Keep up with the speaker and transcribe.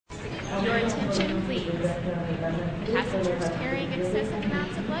Attention, please. Passengers carrying excessive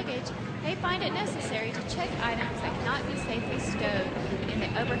amounts of luggage may find it necessary to check items that cannot be safely stowed in the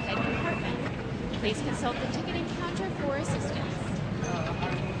overhead compartment. Please consult the ticketing counter for assistance.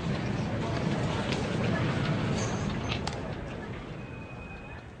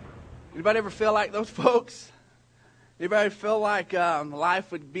 Anybody ever feel like those folks? Anybody feel like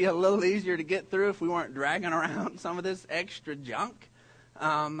life would be a little easier to get through if we weren't dragging around some of this extra junk?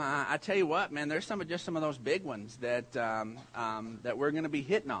 I tell you what, man, there's some of those big ones that we're going to be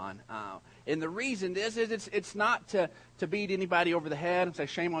hitting on. And the reason is it's not to beat anybody over the head and say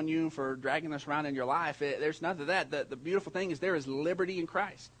shame on you for dragging this around in your life. There's none of that. The beautiful thing is there is liberty in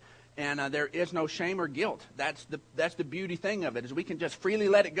Christ, and there is no shame or guilt. That's the beauty thing of it, is we can just freely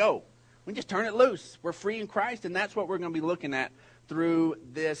let it go. We can just turn it loose. We're free in Christ, and that's what we're going to be looking at through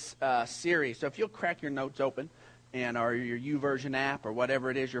this series. So if you'll crack your notes open, or your YouVersion app, or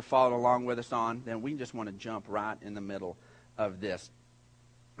whatever it is you're following along with us on, then we just want to jump right in the middle of this.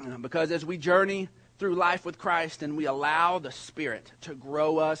 Because as we journey through life with Christ and we allow the Spirit to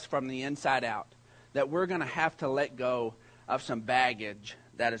grow us from the inside out, that we're going to have to let go of some baggage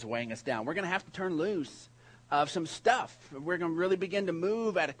that is weighing us down. We're going to have to turn loose of some stuff. We're going to really begin to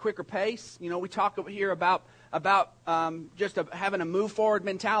move at a quicker pace. You know, we talk over here about having a move forward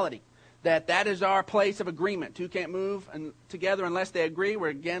mentality. That is our place of agreement. Two can't move together unless they agree.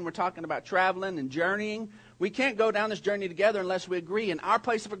 We're talking about traveling and journeying. We can't go down this journey together unless we agree. And our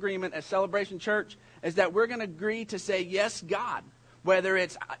place of agreement as Celebration Church is that we're going to agree to say, yes, God. Whether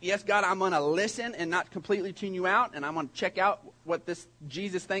it's, yes, God, I'm going to listen and not completely tune you out, and I'm going to check out what this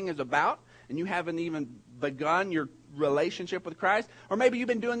Jesus thing is about, and you haven't even begun your relationship with Christ. Or maybe you've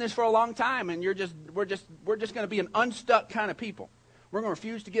been doing this for a long time, and we're just going to be an unstuck kind of people. We're going to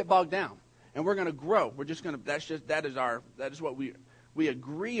refuse to get bogged down, and we're going to grow. We're just going to. That is what we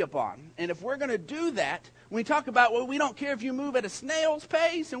agree upon. And if we're going to do that, when we talk about, well, we don't care if you move at a snail's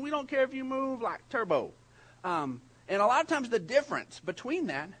pace, and we don't care if you move like turbo. And a lot of times the difference between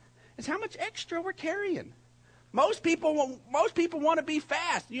that is how much extra we're carrying. Most people want to be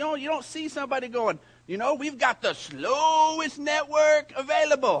fast. You know, you don't see somebody going, you know, we've got the slowest network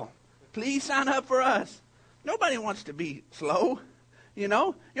available. Please sign up for us. Nobody wants to be slow. You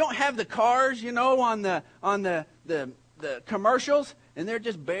know, you don't have the cars, you know, on the commercials, and they're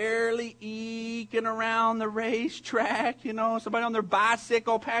just barely eking around the racetrack, you know, somebody on their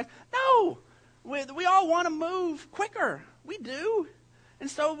bicycle pass. No, we all want to move quicker. We do. And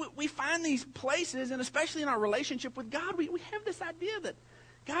so we find these places, and especially in our relationship with God, we have this idea that,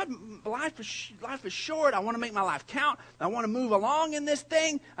 God, life is short. I want to make my life count. I want to move along in this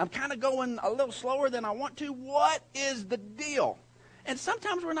thing. I'm kind of going a little slower than I want to. What is the deal? And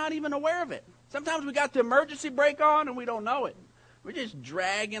sometimes we're not even aware of it. Sometimes we got the emergency brake on and we don't know it. We're just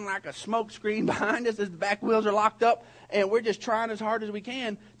dragging like a smoke screen behind us as the back wheels are locked up, and we're just trying as hard as we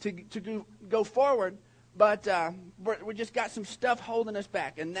can to go forward. But we just got some stuff holding us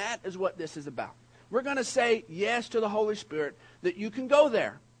back, and that is what this is about. We're going to say yes to the Holy Spirit, that you can go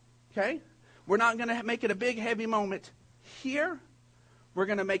there, okay? We're not going to make it a big, heavy moment here. We're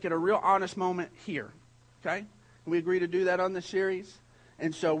going to make it a real honest moment here, okay? We agree to do that on this series.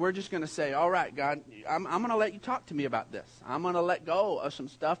 And so we're just going to say, all right, God, I'm going to let you talk to me about this. I'm going to let go of some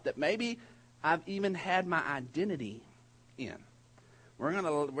stuff that maybe I've even had my identity in.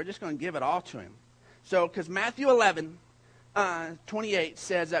 We're just going to give it all to him. So, because Matthew 11:28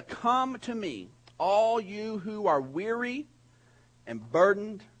 says, come to me, all you who are weary and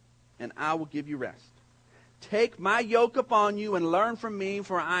burdened, and I will give you rest. Take my yoke upon you and learn from me,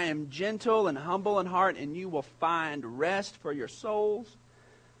 for I am gentle and humble in heart, and you will find rest for your souls.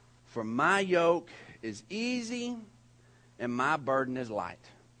 For my yoke is easy and my burden is light.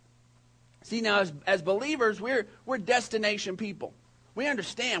 See, now as believers, we're destination people. We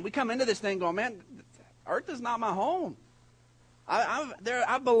understand. We come into this thing going, man, earth is not my home.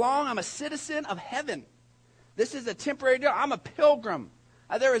 I belong. I'm a citizen of heaven. This is a temporary deal. I'm a pilgrim.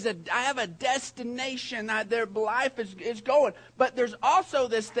 I have a destination. Their life is going. But there's also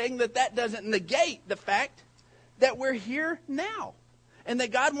this thing that doesn't negate the fact that we're here now. And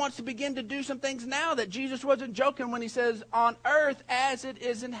that God wants to begin to do some things now, that Jesus wasn't joking when he says, on earth as it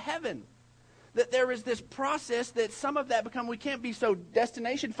is in heaven. That there is this process that some of that we can't be so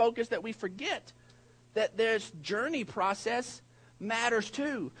destination focused that we forget that this journey process matters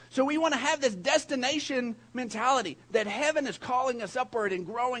too. So we want to have this destination mentality that heaven is calling us upward and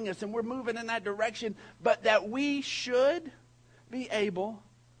growing us and we're moving in that direction, but that we should be able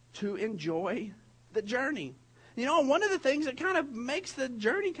to enjoy the journey. You know, one of the things that kind of makes the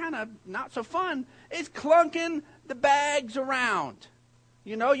journey kind of not so fun is clunking the bags around.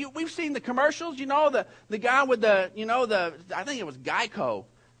 You know, we've seen the commercials. You know, the guy with I think it was Geico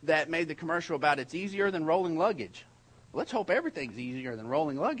that made the commercial about it's easier than rolling luggage. Let's hope everything's easier than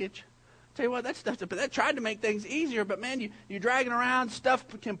rolling luggage. Tell you what, that tried to make things easier, but man, you're dragging around, stuff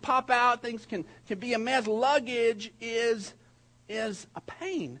can pop out, things can be a mess. Luggage is a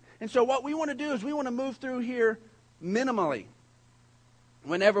pain. And so what we want to do is we want to move through here minimally.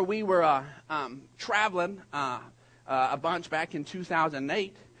 Whenever we were traveling a bunch back in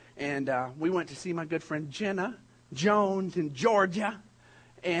 2008, and we went to see my good friend Jenna Jones in Georgia,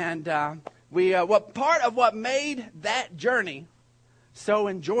 and part of what made that journey so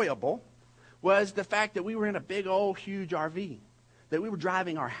enjoyable was the fact that we were in a big old huge RV, that we were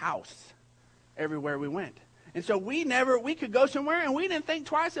driving our house everywhere we went. And so we could go somewhere and we didn't think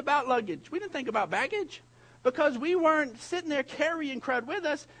twice about luggage. We didn't think about baggage because we weren't sitting there carrying crud with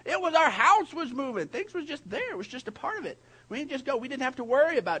us. It was our house was moving. Things was just there. It was just a part of it. We didn't just go. We didn't have to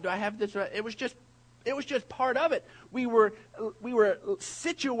worry about, do I have this? It was just part of it. We were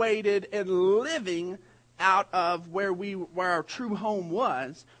situated and living out of where our true home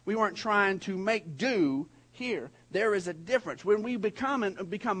was. We weren't trying to make do here. There is a difference. When we become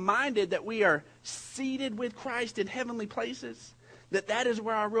minded that we are seated with Christ in heavenly places, that is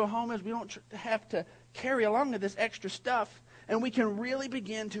where our real home is. We don't have to carry along with this extra stuff, and we can really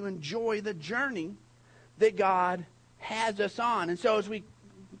begin to enjoy the journey that God has us on. And so as we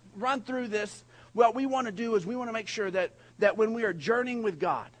run through this, what we want to do is we want to make sure that when we are journeying with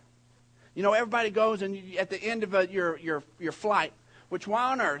God, you know, everybody goes and at the end of your flight, which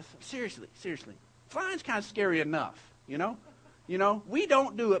why on earth, seriously, flying's kind of scary enough, you know? You know, we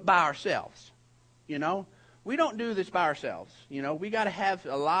don't do it by ourselves, you know? We don't do this by ourselves, you know? We got to have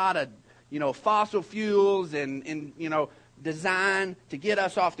a lot of, you know, fossil fuels and you know, design to get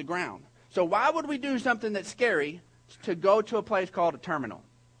us off the ground. So why would we do something that's scary to go to a place called a terminal?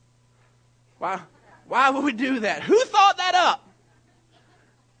 Why would we do that? Who thought that up?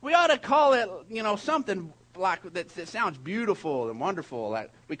 We ought to call it, you know, something like that sounds beautiful and wonderful.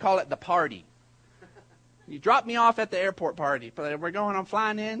 Like we call it the party. You drop me off at the airport party. I'm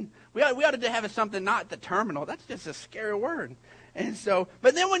flying in. We ought to have something, not the terminal. That's just a scary word. And so,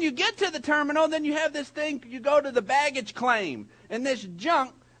 but then when you get to the terminal, then you have this thing, you go to the baggage claim. And this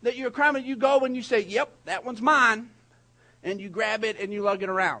junk that you're cramming, you go and you say, yep, that one's mine. And you grab it and you lug it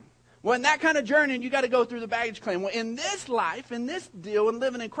around. Well, in that kind of journey, you got to go through the baggage claim. Well, in this life, in this deal, and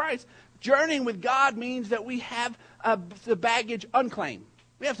living in Christ, journeying with God means that we have the baggage unclaimed.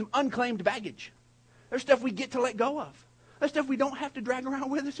 We have some unclaimed baggage. There's stuff we get to let go of. There's stuff we don't have to drag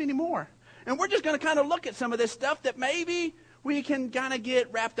around with us anymore. And we're just going to kind of look at some of this stuff that maybe we can kind of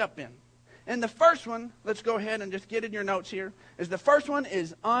get wrapped up in. And the first one, let's go ahead and just get in your notes here, is the first one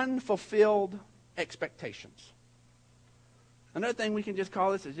is unfulfilled expectations. Another thing we can just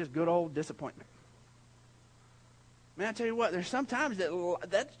call this is just good old disappointment. Man, I tell you what, there's sometimes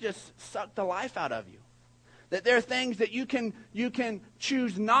that's just sucked the life out of you. That there are things that you can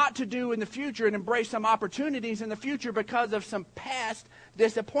choose not to do in the future and embrace some opportunities in the future because of some past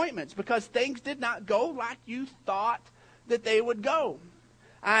disappointments, because things did not go like you thought that they would go.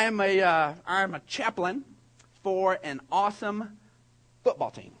 I am a chaplain for an awesome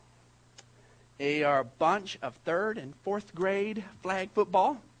football team. They are a bunch of 3rd and 4th grade flag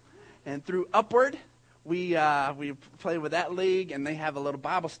football, and through Upward, we play with that league, and they have a little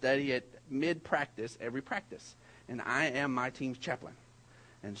Bible study at mid-practice, every practice, and I am my team's chaplain.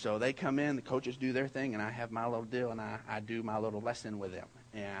 And so they come in, the coaches do their thing, and I have my little deal, and I do my little lesson with them.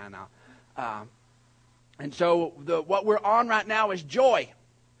 And so what we're on right now is joy.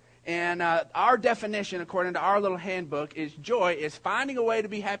 And our definition, according to our little handbook, is joy is finding a way to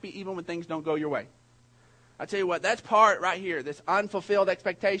be happy even when things don't go your way. I tell you what, that's part right here, this unfulfilled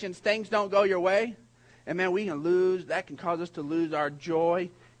expectations. Things don't go your way, and man, that can cause us to lose our joy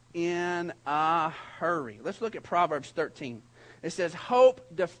in a hurry. Let's look at Proverbs 13. It says, hope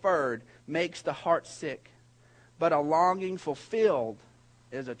deferred makes the heart sick, but a longing fulfilled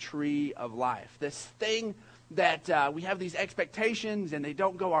is a tree of life. This thing that we have these expectations and they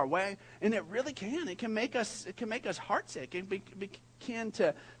don't go our way, and it really can. It can make us heartsick. It begin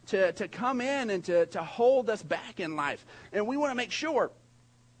to come in and to hold us back in life. And we want to make sure,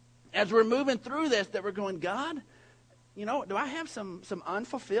 as we're moving through this, that we're going, God, you know, do I have some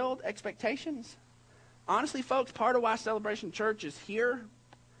unfulfilled expectations? Honestly, folks, part of why Celebration Church is here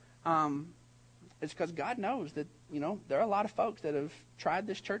is because God knows that, you know, there are a lot of folks that have tried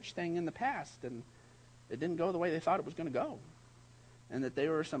this church thing in the past, and it didn't go the way they thought it was going to go. And that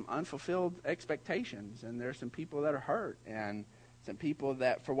there were some unfulfilled expectations, and there's some people that are hurt, and some people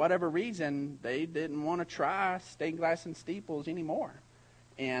that, for whatever reason, they didn't want to try stained glass and steeples anymore.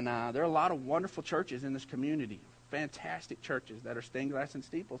 And there are a lot of wonderful churches in this community, fantastic churches that are stained glass and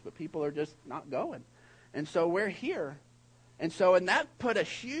steeples, but people are just not going. And so we're here. And that put a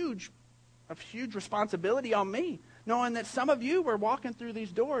huge responsibility on me, knowing that some of you were walking through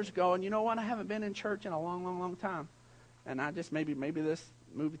these doors going, you know what, I haven't been in church in a long, long, long time. And I just, maybe this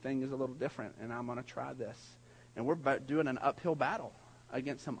movie thing is a little different, and I'm going to try this. And we're doing an uphill battle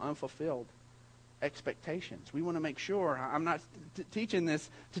against some unfulfilled expectations. We want to make sure, I'm not teaching this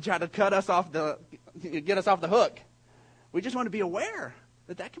to try to get us off the hook. We just want to be aware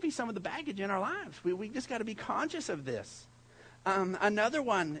that could be some of the baggage in our lives. We just got to be conscious of this. Another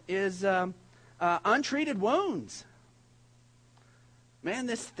one is untreated wounds. Man,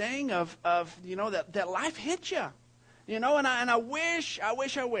 this thing of that life hits you. And I wish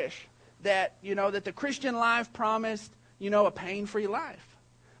that, that the Christian life promised, a pain-free life.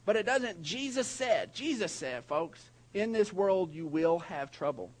 But it doesn't. Jesus said, folks, in this world you will have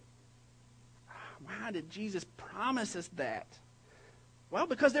trouble. Why did Jesus promise us that? Well,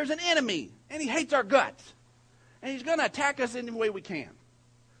 because there's an enemy, and he hates our guts. And he's going to attack us any way we can.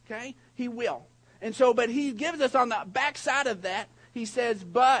 Okay? He will. And so, but he gives us on the backside of that, he says,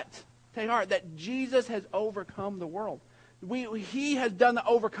 but take heart that Jesus has overcome the world. He has done the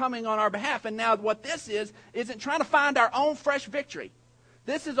overcoming on our behalf. And now what this isn't trying to find our own fresh victory.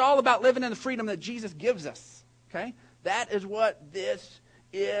 This is all about living in the freedom that Jesus gives us. Okay? That is what this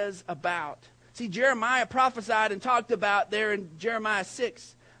is about. See, Jeremiah prophesied and talked about there in Jeremiah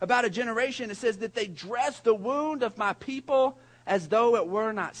 6 about a generation. It says that they dress the wound of my people as though it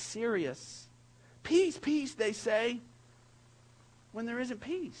were not serious. Peace, peace, they say, when there isn't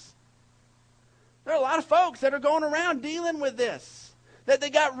peace. There are a lot of folks that are going around dealing with this, that they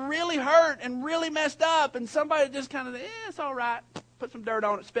got really hurt and really messed up, and somebody just kind of, it's all right. Put some dirt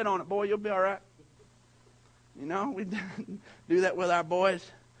on it, spit on it, boy, you'll be all right. We do that with our boys.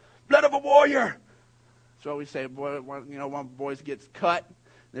 Blood of a warrior. So we say, boy, one of the boys gets cut,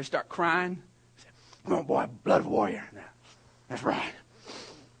 they start crying. Say, come on, boy, blood of a warrior. That's right.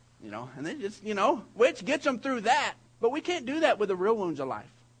 And they just, which gets them through that. But we can't do that with the real wounds of life.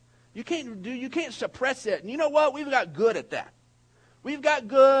 You can't suppress it. And you know what? We've got good at that. We've got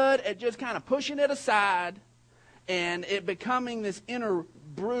good at just kind of pushing it aside and it becoming this inner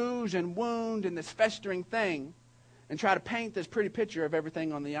bruise and wound and this festering thing and try to paint this pretty picture of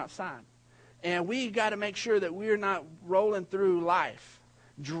everything on the outside. And we got to make sure that we're not rolling through life,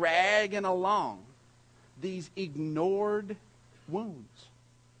 dragging along these ignored wounds.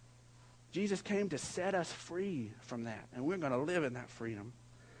 Jesus came to set us free from that, and we're going to live in that freedom.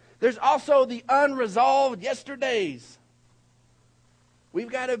 There's also the unresolved yesterdays. We've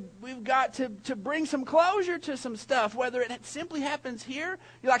got to bring some closure to some stuff, whether it simply happens here.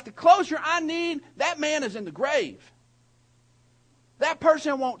 You're like, the closure I need, that man is in the grave. That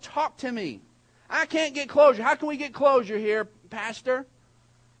person won't talk to me. I can't get closure. How can we get closure here, Pastor?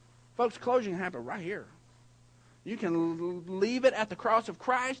 Folks, closure can happen right here. You can leave it at the cross of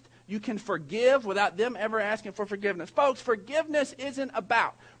Christ. You can forgive without them ever asking for forgiveness. Folks, forgiveness isn't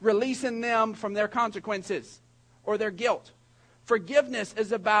about releasing them from their consequences or their guilt. Forgiveness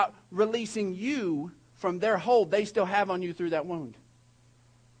is about releasing you from their hold they still have on you through that wound.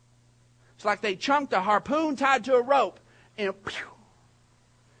 It's like they chunked a harpoon tied to a rope, and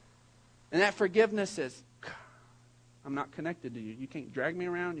that forgiveness says, I'm not connected to you. You can't drag me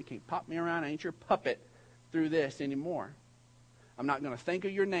around. You can't pop me around. I ain't your puppet through this anymore. I'm not going to think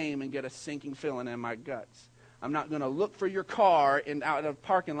of your name and get a sinking feeling in my guts. I'm not going to look for your car out of a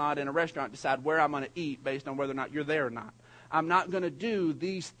parking lot in a restaurant and decide where I'm going to eat based on whether or not you're there or not. I'm not going to do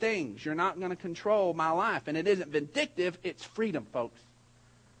these things. You're not going to control my life. And it isn't vindictive. It's freedom, folks.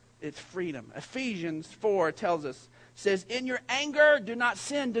 It's freedom. Ephesians 4 tells us, says, in your anger, do not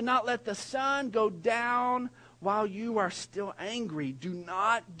sin. Do not let the sun go down while you are still angry. Do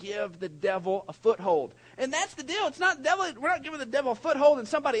not give the devil a foothold. And that's the deal. It's not devil. We're not giving the devil a foothold in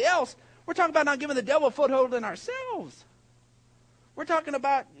somebody else. We're talking about not giving the devil a foothold in ourselves. We're talking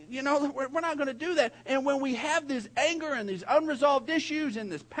about, we're not going to do that. And when we have this anger and these unresolved issues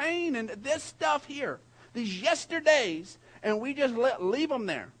and this pain and this stuff here, these yesterdays, and we just leave them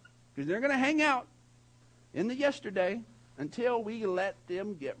there, because they're going to hang out in the yesterday until we let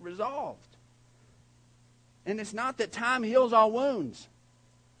them get resolved. And it's not that time heals all wounds.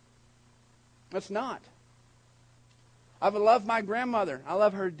 It's not. I love my grandmother. I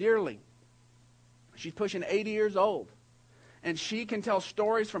love her dearly. She's pushing 80 years old. And she can tell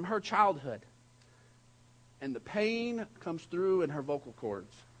stories from her childhood. And the pain comes through in her vocal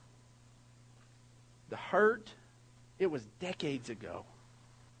cords. The hurt, it was decades ago.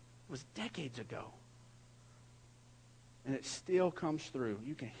 It was decades ago. And it still comes through.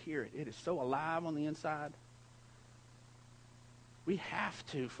 You can hear it. It is so alive on the inside. We have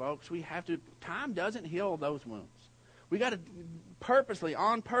to, folks. We have to. Time doesn't heal those wounds. We got to purposely,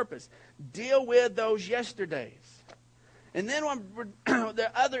 on purpose, deal with those yesterdays. And then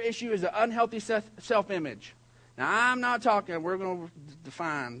the other issue is the unhealthy self-image. Now, I'm not talking, we're going to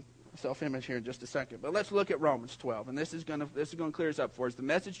define self-image here in just a second. But let's look at Romans 12. And this is going to clear us up for us. The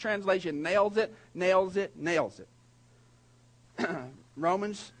Message translation nails it, nails it, nails it.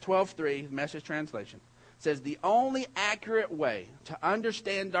 Romans 12:3, the Message translation, says the only accurate way to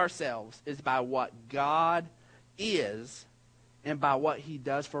understand ourselves is by what God is and by what he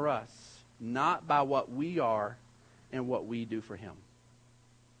does for us, not by what we are and what we do for him.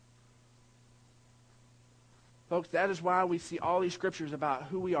 Folks, that is why we see all these scriptures about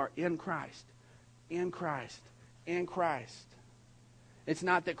who we are in Christ. In Christ. In Christ. It's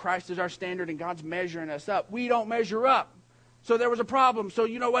not that Christ is our standard and God's measuring us up. We don't measure up. So there was a problem. So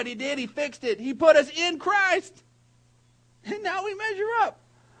you know what he did? He fixed it. He put us in Christ. And now we measure up.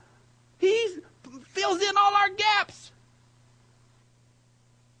 He fills in all our gaps.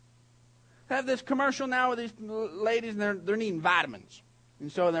 I have this commercial now with these ladies, and they're needing vitamins.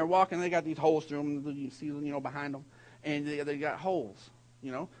 And so they're walking, and they got these holes through them, you see, behind them. And they got holes,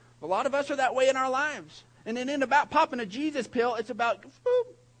 A lot of us are that way in our lives. And it ain't about popping a Jesus pill. It's about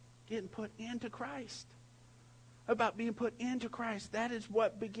getting put into Christ. About being put into Christ. That is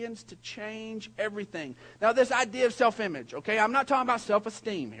what begins to change everything. Now, this idea of self-image, okay? I'm not talking about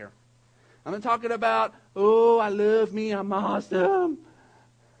self-esteem here. I'm not talking about, I love me, I'm awesome.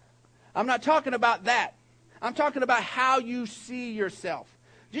 I'm not talking about that. I'm talking about how you see yourself.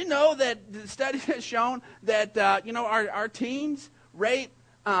 Do you know that the study has shown that, our teens rate,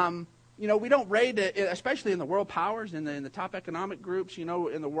 we don't rate it, especially in the world powers, in the top economic groups, in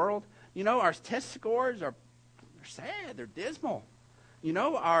the world. Our test scores are sad. They're dismal.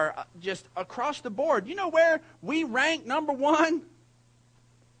 Are just across the board. You know where we rank number one?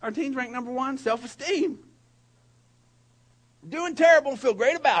 Our teens rank number one, self-esteem. Doing terrible and feel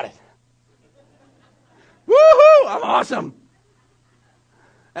great about it. Woohoo! I'm awesome.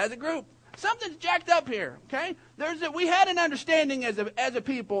 As a group. Something's jacked up here, okay? We had an understanding as a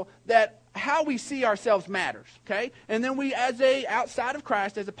people that how we see ourselves matters, okay? And then we, outside of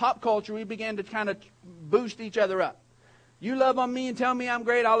Christ, as a pop culture, we began to kind of boost each other up. You love on me and tell me I'm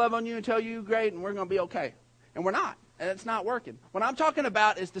great. I'll love on you and tell you you're great, and we're going to be okay. And we're not. And it's not working. What I'm talking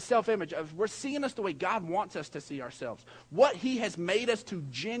about is the self-image of we're seeing us the way God wants us to see ourselves. What he has made us to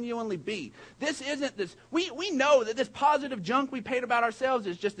genuinely be. This isn't this. We know that this positive junk we paint about ourselves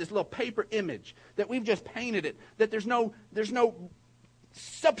is just this little paper image. That we've just painted it. That there's no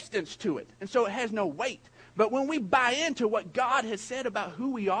substance to it. And so it has no weight. But when we buy into what God has said about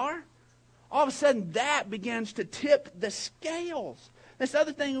who we are, all of a sudden that begins to tip the scales. This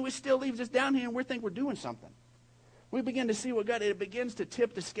other thing still leaves us down here and we think we're doing something. We begin to see what God, it begins to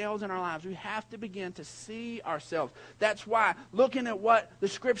tip the scales in our lives. We have to begin to see ourselves. That's why looking at what the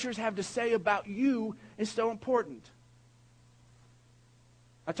scriptures have to say about you is so important.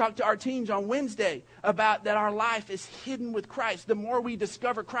 I talked to our teens on Wednesday about that our life is hidden with Christ. The more we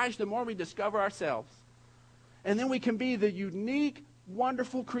discover Christ, the more we discover ourselves. And then we can be the unique,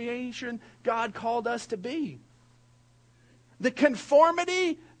 wonderful creation God called us to be. The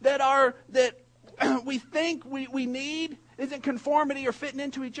conformity that we think we need isn't conformity or fitting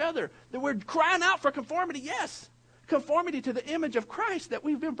into each other. That we're crying out for conformity, yes. Conformity to the image of Christ that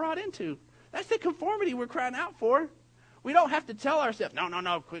we've been brought into. That's the conformity we're crying out for. We don't have to tell ourselves,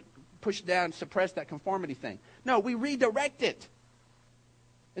 no, quit, push down, suppress that conformity thing. No, we redirect it.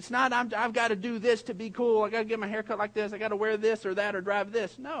 It's not, I've got to do this to be cool. I got to get my hair cut like this. I got to wear this or that or drive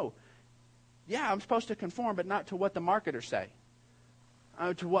this. No. Yeah, I'm supposed to conform, but not to what the marketers say.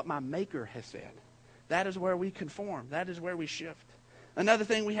 To what my Maker has said. That is where we conform. That is where we shift. Another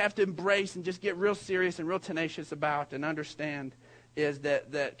thing we have to embrace and just get real serious and real tenacious about and understand is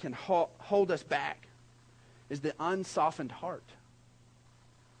that can hold us back is the unsoftened heart.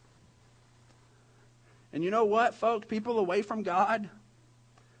 And you know what, folks? People away from God,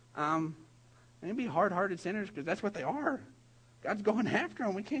 they be hard-hearted sinners because that's what they are. God's going after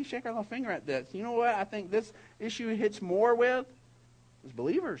them. We can't shake our little finger at this. You know what I think this issue hits more with? Is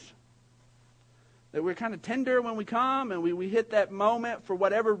believers. That we're kind of tender when we come and we hit that moment for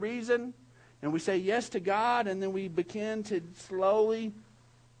whatever reason and we say yes to God and then we begin to slowly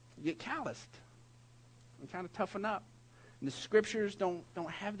get calloused and kind of toughen up. And the scriptures don't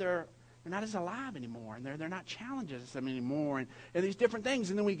have they're not as alive anymore and they're not challenges us anymore and these different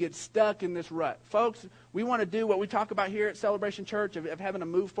things and then we get stuck in this rut. Folks, we want to do what we talk about here at Celebration Church of having a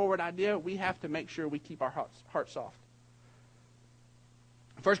move forward idea. We have to make sure we keep our hearts soft.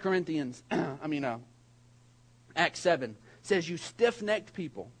 Acts 7 says, you stiff-necked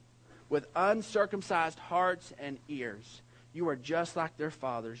people with uncircumcised hearts and ears, you are just like their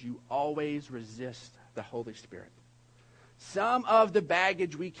fathers. You always resist the Holy Spirit. Some of the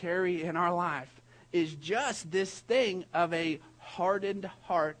baggage we carry in our life is just this thing of a hardened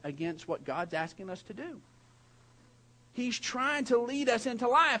heart against what God's asking us to do. He's trying to lead us into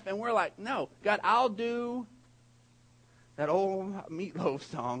life, and we're like, no, God, I'll do that old Meatloaf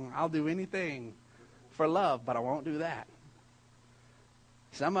song, I'll do anything for love, but I won't do that.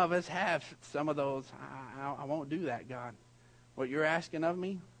 Some of us have some of those, I won't do that, God. What you're asking of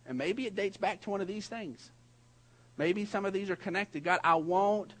me, and maybe it dates back to one of these things. Maybe some of these are connected. God, I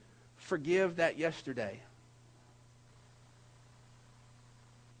won't forgive that yesterday.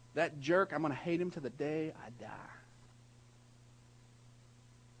 That jerk, I'm going to hate him to the day I die.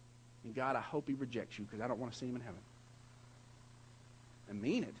 And God, I hope he rejects you because I don't want to see him in heaven. And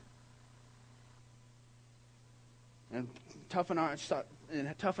mean it. And toughen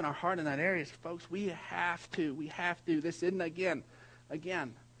our heart in that area. Folks, we have to. This isn't,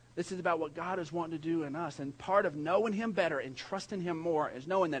 again, this is about what God is wanting to do in us. And part of knowing him better and trusting him more is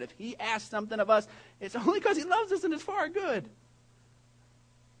knowing that if he asks something of us, it's only because he loves us and it's for our good.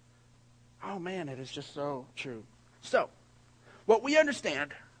 Oh, man, it is just so true. So, what we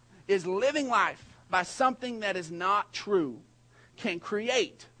understand is living life by something that is not true can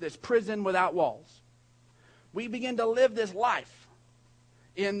create this prison without walls. We begin to live this life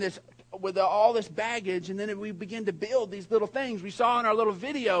in this with all this baggage, and then we begin to build these little things. We saw in our little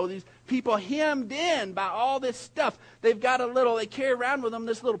video these people hemmed in by all this stuff. They've got they carry around with them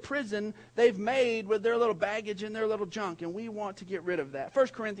this little prison they've made with their little baggage and their little junk, and we want to get rid of that. 1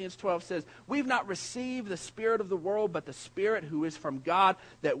 Corinthians 12 says, we've not received the spirit of the world, but the Spirit who is from God,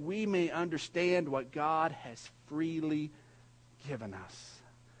 that we may understand what God has freely given us.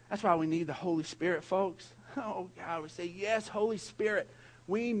 That's why we need the Holy Spirit, folks. Oh, God, we say, yes, Holy Spirit,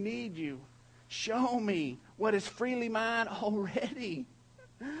 we need you. Show me what is freely mine already.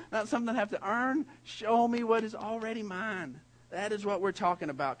 Not something I have to earn. Show me what is already mine. That is what we're talking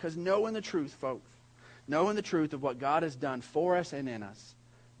about. Because knowing the truth, folks, knowing the truth of what God has done for us and in us,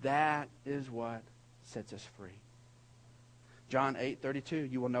 that is what sets us free. John 8:32,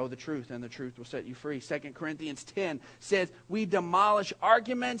 you will know the truth, and the truth will set you free. 2 Corinthians 10 says, we demolish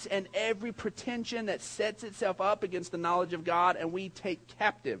arguments and every pretension that sets itself up against the knowledge of God, and we take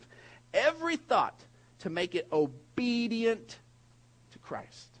captive every thought to make it obedient to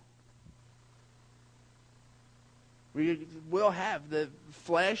Christ. We will have the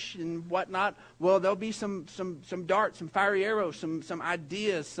flesh and whatnot. Well, there'll be some darts, some fiery arrows, some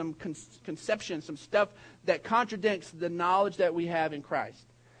ideas, some conceptions, some stuff that contradicts the knowledge that we have in Christ.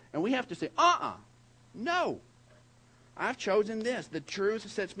 And we have to say, no. I've chosen this. The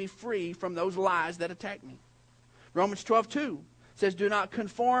truth sets me free from those lies that attack me. Romans 12:2 says, do not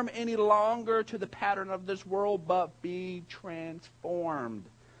conform any longer to the pattern of this world, but be transformed.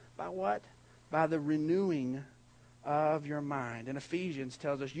 By what? By the renewing of your mind. And Ephesians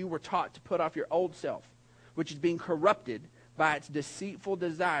tells us you were taught to put off your old self, which is being corrupted by its deceitful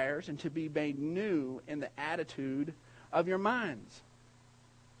desires, and to be made new in the attitude of your minds.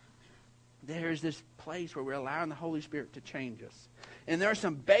 There's this place where we're allowing the Holy Spirit to change us. And there are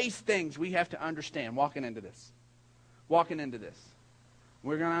some base things we have to understand walking into this.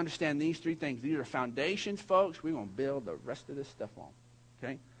 We're going to understand these three things. These are foundations, folks. We're going to build the rest of this stuff on.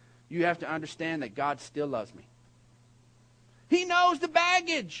 Okay? You have to understand that God still loves me. He knows the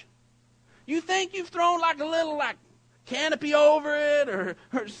baggage. You think you've thrown a little canopy over it or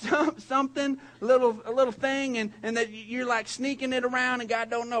something, a little thing, and that you're sneaking it around and God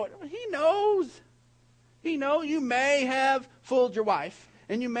don't know it. He knows. He knows. You may have fooled your wife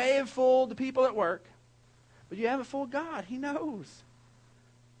and you may have fooled the people at work, but you haven't fooled God. He knows.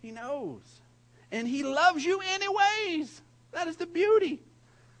 He knows. And he loves you anyways. That is the beauty.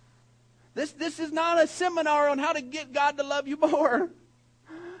 This is not a seminar on how to get God to love you more.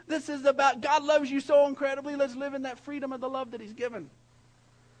 This is about God loves you so incredibly. Let's live in that freedom of the love that he's given.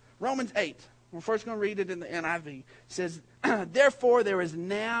 Romans 8. We're first going to read it in the NIV. It says, therefore there is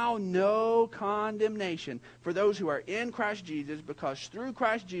now no condemnation for those who are in Christ Jesus, because through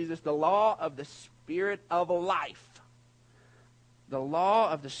Christ Jesus the law of the Spirit of life,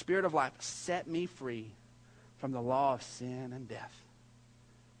 set me free from the law of sin and death.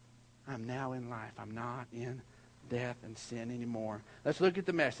 I'm now in life. I'm not in death and sin anymore. Let's look at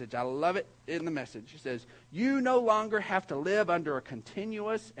the message. I love it in the message. It says, you no longer have to live under a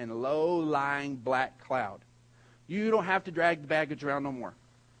continuous and low-lying black cloud. You don't have to drag the baggage around no more.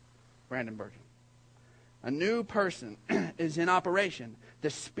 Brandon Burton. A new person is in operation. The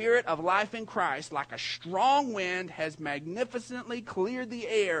Spirit of life in Christ, like a strong wind, has magnificently cleared the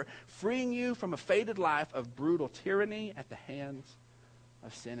air, freeing you from a fated life of brutal tyranny at the hands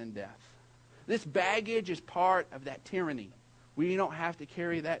of sin and death. This baggage is part of that tyranny. We don't have to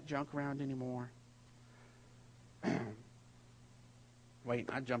carry that junk around anymore. Wait,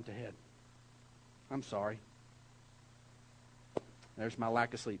 I jumped ahead. I'm sorry. There's my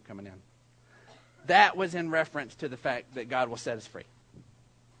lack of sleep coming in. That was in reference to the fact that God will set us free.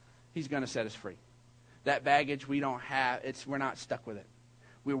 He's going to set us free. That baggage we don't have, we're not stuck with it.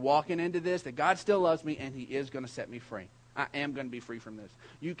 We're walking into this, that God still loves me, and He is going to set me free. I am going to be free from this.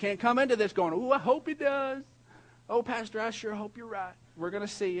 You can't come into this going, oh, I hope He does. Oh, Pastor, I sure hope you're right. We're going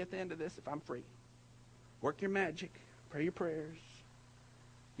to see at the end of this if I'm free. Work your magic. Pray your prayers.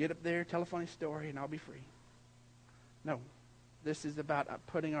 Get up there, tell a funny story, and I'll be free. No. This is about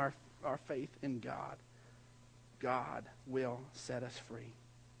putting our faith in God. God will set us free.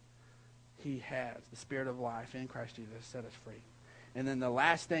 He has. The Spirit of life in Christ Jesus set us free. And then the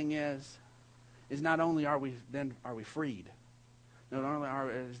last thing is not only are we freed, not only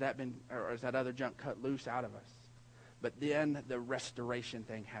has that other junk cut loose out of us, but then the restoration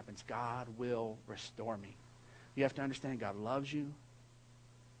thing happens. God will restore me. You have to understand God loves you,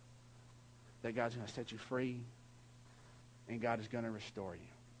 that God's going to set you free, and God is going to restore you.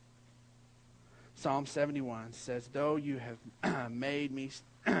 Psalm 71 says, though you have made me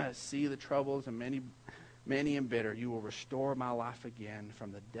see the troubles and many and bitter, you will restore my life again.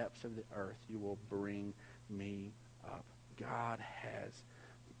 From the depths of the earth, you will bring me up. God has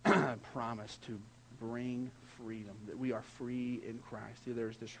promised to bring freedom, that we are free in Christ.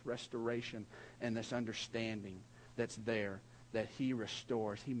 There's this restoration and this understanding that's there, that He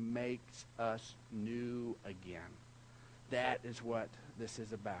restores. He makes us new again. That is what this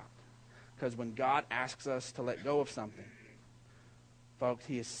is about. Because when God asks us to let go of something, folks,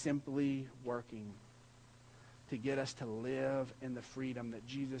 He is simply working to get us to live in the freedom that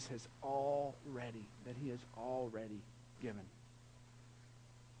Jesus has already given.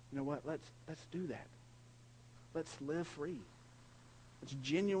 You know what? Let's do that. Let's live free. Let's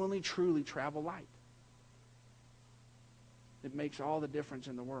genuinely, truly travel light. It makes all the difference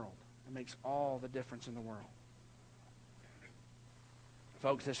in the world. It makes all the difference in the world.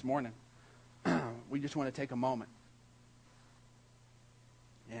 Folks, this morning, we just want to take a moment.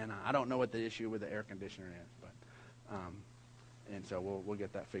 And I don't know what the issue with the air conditioner is, but and so we'll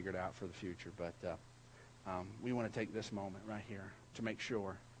get that figured out for the future. But we want to take this moment right here to make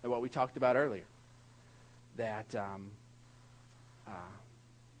sure that what we talked about earlier, that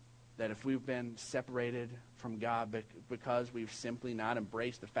if we've been separated from God because we've simply not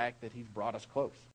embraced the fact that He's brought us close,